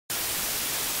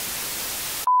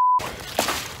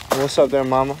What's up there,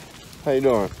 mama? How you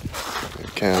doing?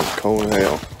 Kind of cold as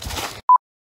hell.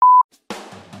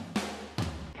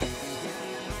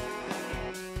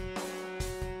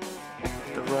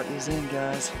 The rut is in,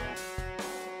 guys.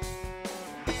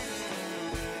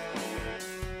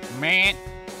 Man.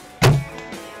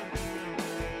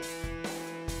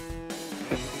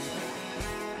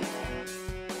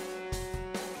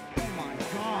 Oh my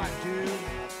God, dude.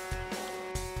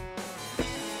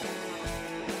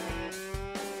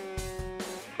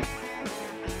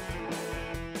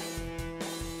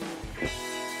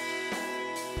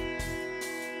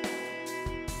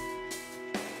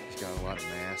 He's got a lot of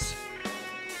mass.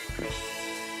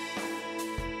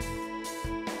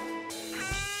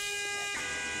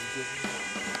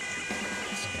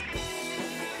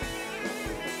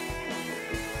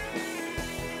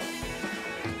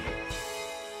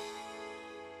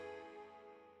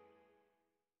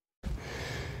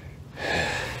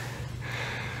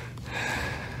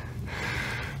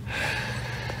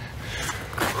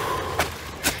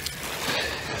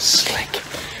 Slick.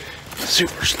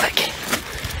 Super slick.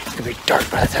 It'll be dark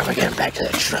by the time we get back to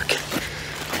that truck.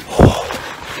 Oh,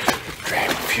 drag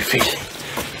him a few feet.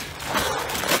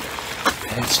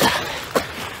 And then stop.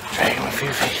 Drag him a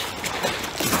few feet.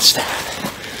 And then stop.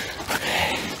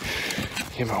 Okay.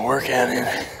 Get my workout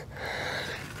in.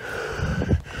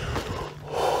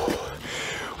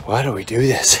 Why do we do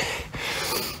this?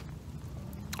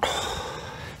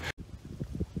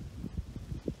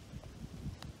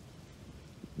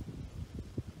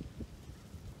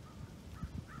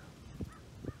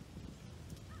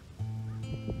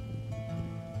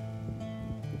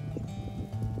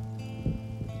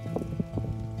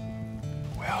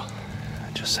 Well,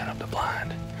 I just set up the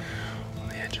blind on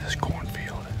the edge of this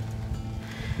cornfield.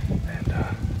 And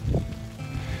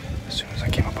as soon as I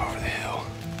came up over the hill,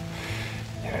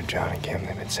 you know, John and Kim,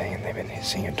 they've been saying they've been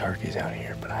seeing turkeys out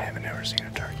here, but I haven't ever seen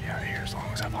a turkey out here as long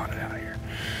as I've hunted out here.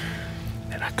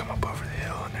 And I come up over the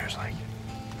hill and there's like,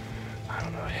 I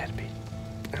don't know, it had to be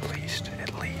at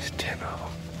least 10 of them,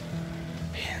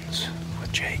 hens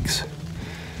with jakes.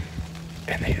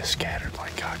 And they just scattered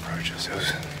like cockroaches. It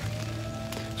was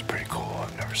pretty cool.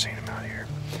 I've never seen them out here.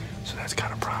 So that's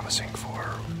kind of promising for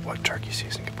what turkey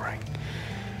season could bring.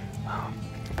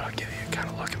 But I'll give you a kind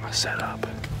of look at my setup.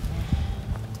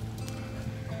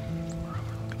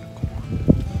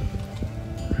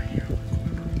 Right here,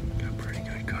 got pretty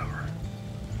good cover.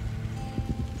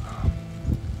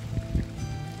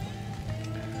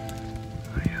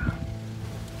 I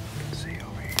can see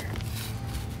over here.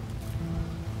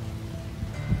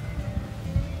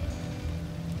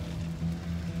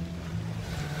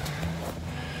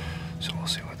 So we'll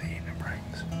see what the evening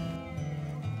brings.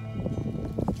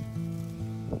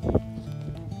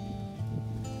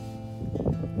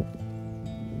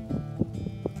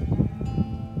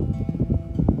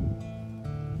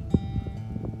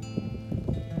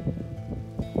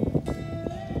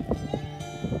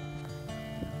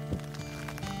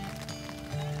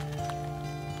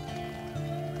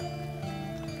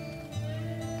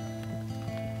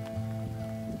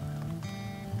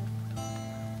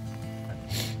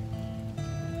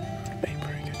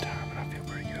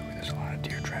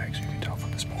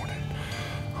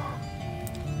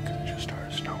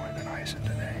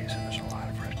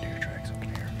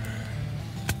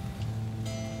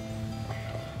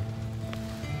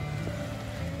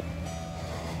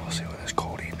 We'll see what this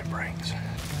cold evening brings.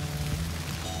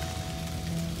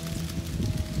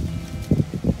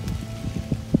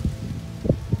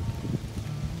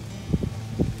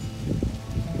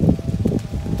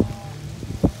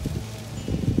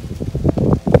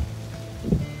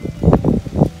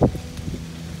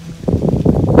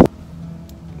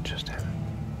 Just had it.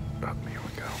 Up, here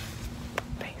we go.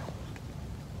 Damn.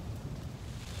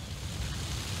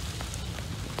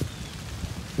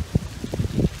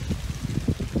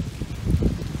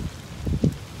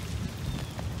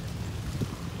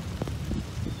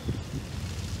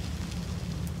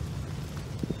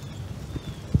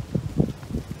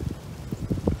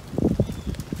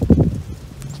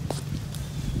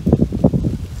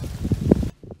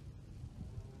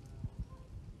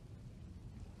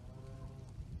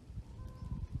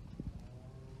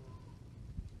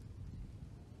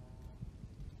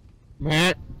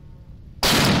 Man.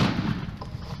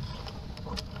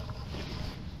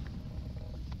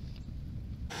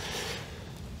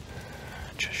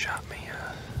 Just shot me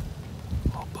a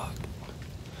little buck.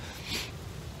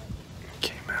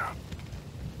 Came out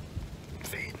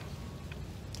feeding.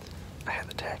 I had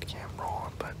the Tacticam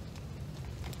rolling, but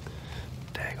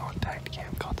daggone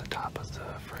Tacticam caught the top of the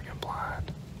friggin'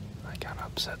 blind. That kind of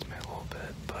upsets me a little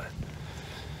bit, but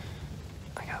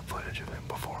I got footage of him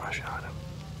before I shot him.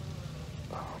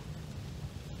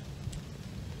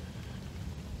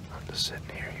 I'm just sitting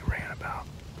here. He ran about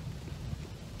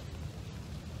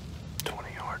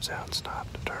 20 yards out and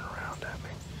stopped to turn around at me.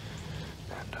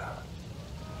 And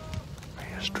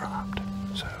he just dropped.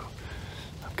 So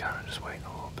I'm kind of just waiting a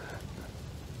little bit.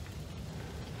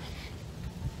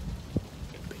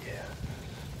 But yeah,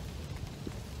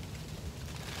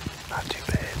 not too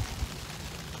bad.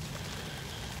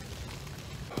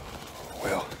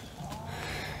 Well,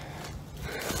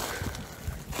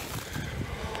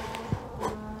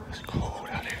 it's cold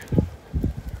out here. I'm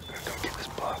gonna go get this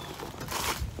buck.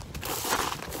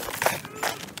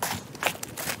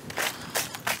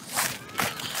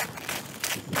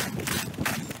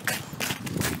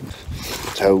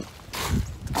 So,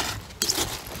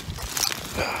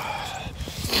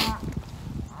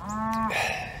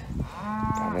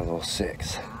 got a little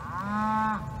 6.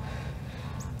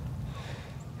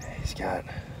 He's got,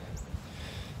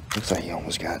 looks like he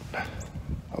almost got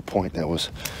a point that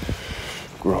was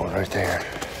growing right there.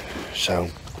 So,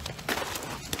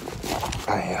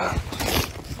 I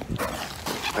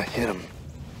hit him.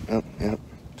 Oh, yep.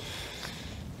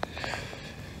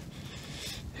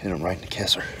 Hit him right in the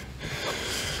kisser.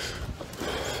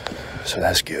 So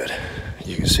that's good.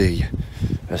 You can see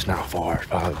that's not far. It's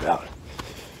probably about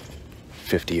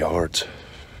 50 yards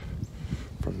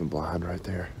from the blind right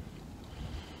there.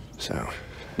 So,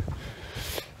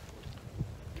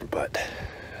 but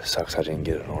it sucks I didn't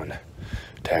get it on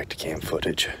Tacticam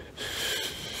footage.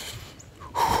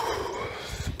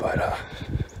 But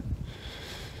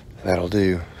that'll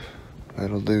do.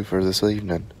 That'll do for this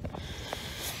evening.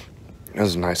 It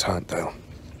was a nice hunt though.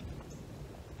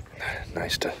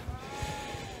 Nice to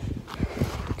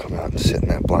come out and sit in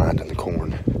that blind in the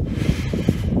corn.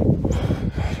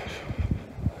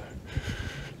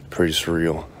 Pretty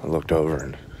surreal. I looked over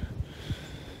and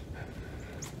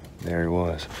there he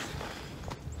was.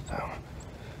 So,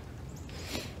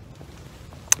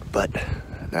 but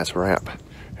that's a wrap.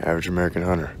 Average American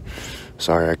Hunter.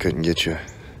 Sorry I couldn't get you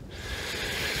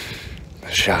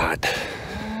a shot,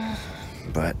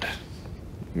 but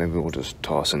maybe we'll just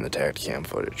toss in the Tacticam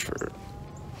footage for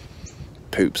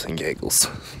poops and giggles.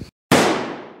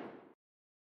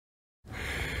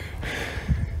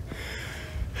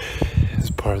 It's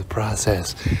part of the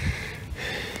process.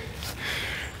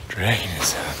 Dragging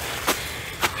this up.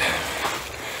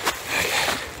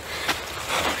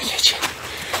 I'm gonna get you. I'm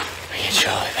gonna get you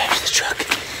all the way back to the truck.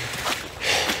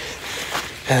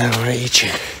 And I'm gonna eat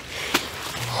you.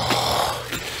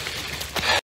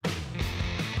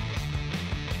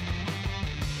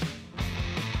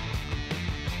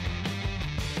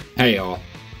 Hey y'all,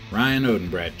 Ryan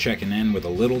Odenbrett checking in with a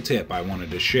little tip I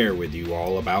wanted to share with you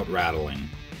all about rattling.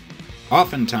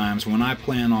 Oftentimes when I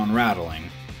plan on rattling,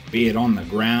 be it on the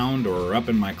ground or up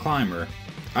in my climber,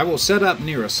 I will set up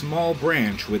near a small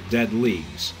branch with dead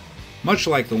leaves, much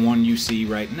like the one you see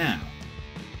right now.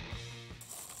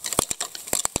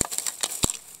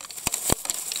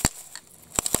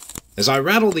 As I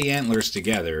rattle the antlers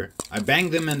together, I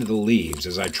bang them into the leaves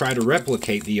as I try to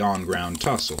replicate the on-ground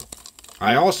tussle.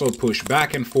 I also push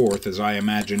back and forth as I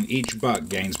imagine each buck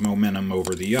gains momentum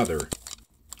over the other.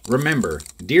 Remember,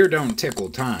 deer don't tickle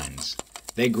tines.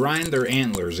 They grind their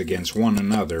antlers against one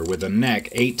another with a neck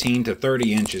 18 to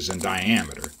 30 inches in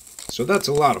diameter, so that's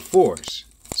a lot of force.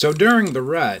 So during the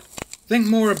rut, think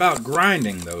more about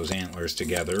grinding those antlers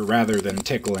together rather than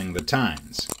tickling the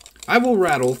tines. I will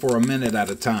rattle for a minute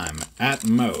at a time, at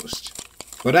most.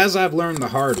 But as I've learned the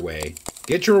hard way,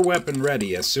 get your weapon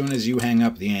ready as soon as you hang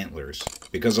up the antlers,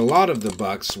 because a lot of the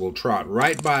bucks will trot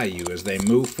right by you as they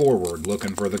move forward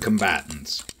looking for the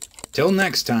combatants. Till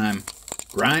next time,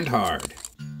 grind hard.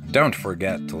 Don't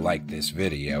forget to like this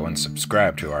video and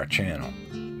subscribe to our channel.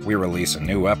 We release a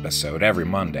new episode every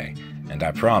Monday, and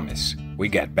I promise we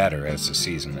get better as the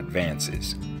season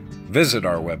advances. Visit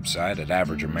our website at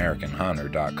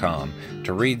averageamericanhunter.com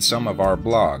to read some of our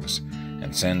blogs,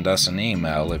 and send us an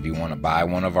email if you want to buy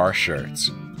one of our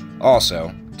shirts.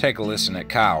 Also, take a listen at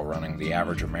Kyle running the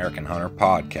Average American Hunter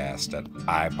podcast at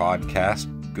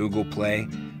iPodcast, Google Play,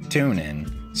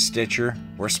 TuneIn, Stitcher,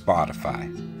 or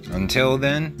Spotify. Until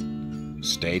then,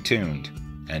 stay tuned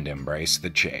and embrace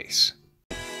the chase.